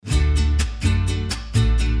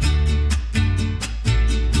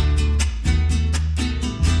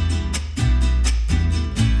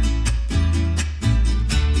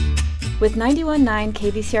With 91.9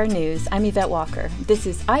 KVCR News, I'm Yvette Walker. This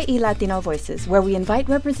is IE Latino Voices, where we invite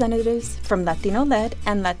representatives from Latino-led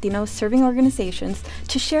and Latino-serving organizations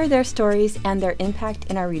to share their stories and their impact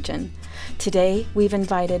in our region. Today, we've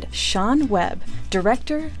invited Sean Webb,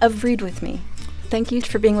 Director of Read With Me. Thank you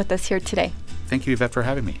for being with us here today. Thank you, Yvette, for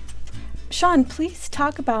having me. Sean, please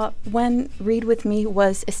talk about when Read With Me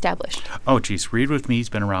was established. Oh, geez. Read With Me has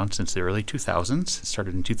been around since the early 2000s. It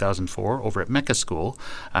started in 2004 over at Mecca School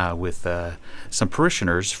with some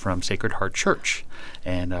parishioners from Sacred Heart Church.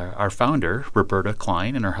 And our founder, Roberta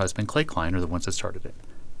Klein, and her husband, Clay Klein, are the ones that started it.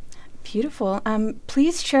 Beautiful.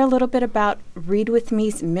 Please share a little bit about Read With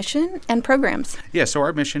Me's mission and programs. Yeah, so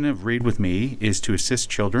our mission of Read With Me is to assist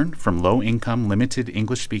children from low-income, limited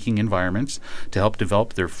English-speaking environments to help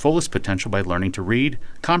develop their fullest potential by learning to read,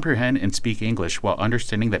 comprehend, and speak English while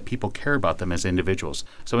understanding that people care about them as individuals.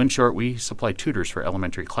 So in short, we supply tutors for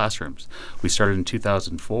elementary classrooms. We started in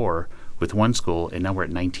 2004 with one school, and now we're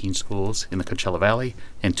at 19 schools in the Coachella Valley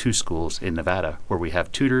and 2 schools in Nevada where we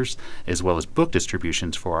have tutors as well as book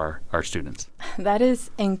distributions for our students. That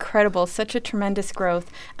is incredible. Such a tremendous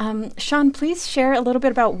growth. Sean, please share a little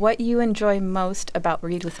bit about what you enjoy most about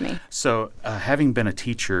Read With Me. So having been a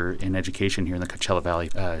teacher in education here in the Coachella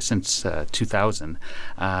Valley since 2000,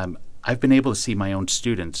 I've been able to see my own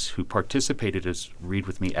students who participated as Read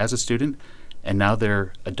With Me as a student, and now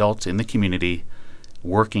they're adults in the community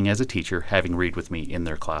working as a teacher, having Read With Me in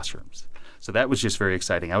their classrooms. So that was just very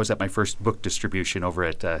exciting. I was at my first book distribution over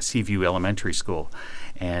at Seaview Elementary School.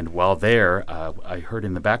 And while there, I heard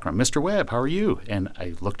in the background, "Mr. Webb, how are you?" And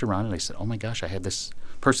I looked around and I said, "Oh my gosh, I had this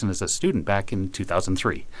person as a student back in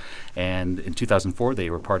 2003. And in 2004, they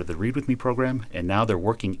were part of the Read With Me program. And now they're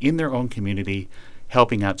working in their own community,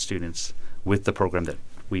 helping out students with the program that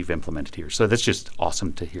we've implemented here. So that's just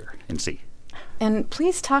awesome to hear and see. And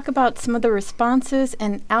please talk about some of the responses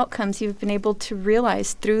and outcomes you've been able to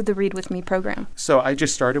realize through the Read With Me program. So I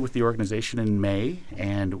just started with the organization in May,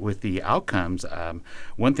 and with the outcomes,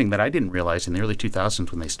 one thing that I didn't realize in the early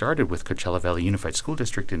 2000s when they started with Coachella Valley Unified School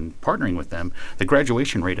District and partnering with them, the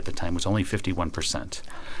graduation rate at the time was only 51%.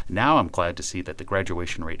 Now I'm glad to see that the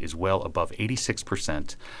graduation rate is well above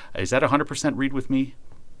 86%. Is that 100% Read With Me?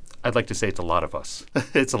 I'd like to say it's a lot of us.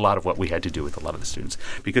 It's a lot of what we had to do with a lot of the students,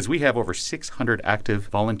 because we have over 600 active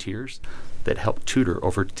volunteers that help tutor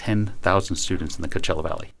over 10,000 students in the Coachella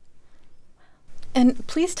Valley. And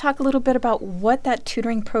please talk a little bit about what that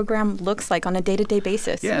tutoring program looks like on a day-to-day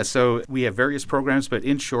basis. Yeah, so we have various programs, but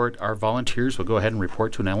in short, our volunteers will go ahead and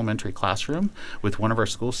report to an elementary classroom with one of our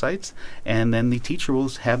school sites, and then the teacher will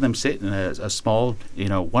have them sit in a small,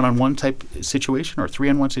 one-on-one type situation or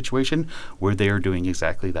 3-on-1 situation where they are doing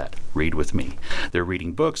exactly that, Read With Me. They're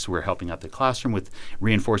reading books. We're helping out the classroom with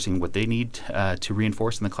reinforcing what they need to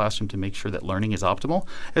reinforce in the classroom to make sure that learning is optimal,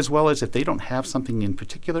 as well as if they don't have something in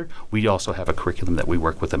particular, we also have a curriculum that we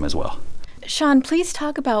work with them as well. Sean, please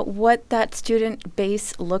talk about what that student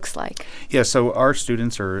base looks like. Yeah, so our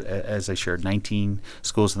students are, as I shared, 19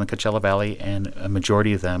 schools in the Coachella Valley, and a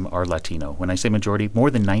majority of them are Latino. When I say majority, more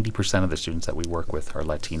than 90% of the students that we work with are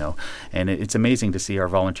Latino. And it's amazing to see our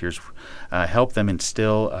volunteers help them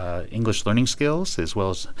instill English learning skills, as well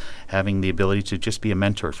as having the ability to just be a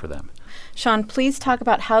mentor for them. Sean, please talk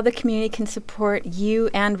about how the community can support you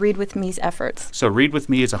and Read With Me's efforts. So Read With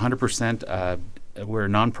Me is 100%. We're a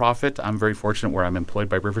nonprofit. I'm very fortunate where I'm employed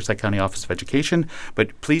by Riverside County Office of Education.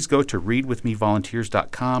 But please go to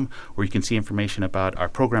readwithmevolunteers.com, where you can see information about our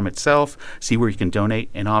program itself, see where you can donate,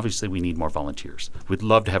 and obviously we need more volunteers. We'd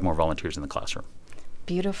love to have more volunteers in the classroom.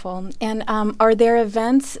 Beautiful. And are there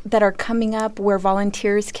events that are coming up where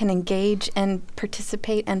volunteers can engage and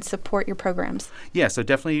participate and support your programs? Yeah, so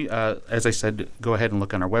definitely, as I said, go ahead and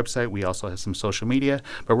look on our website. We also have some social media,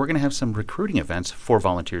 but we're going to have some recruiting events for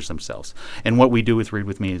volunteers themselves. And what we do with Read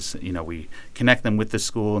With Me is, we connect them with the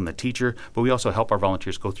school and the teacher, but we also help our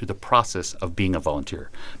volunteers go through the process of being a volunteer,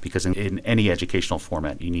 because in any educational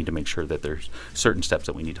format, you need to make sure that there's certain steps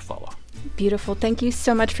that we need to follow. Beautiful. Thank you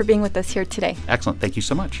so much for being with us here today. Excellent. Thank you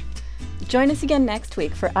so much. Join us again next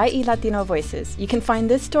week for IE Latino Voices. You can find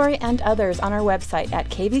this story and others on our website at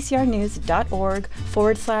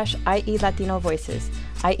kvcrnews.org/IE Latino Voices.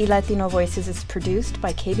 IE Latino Voices is produced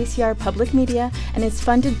by KVCR Public Media and is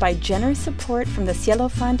funded by generous support from the Cielo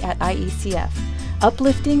Fund at IECF,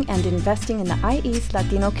 uplifting and investing in the IE's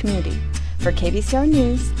Latino community. For KVCR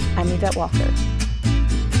News, I'm Yvette Walker.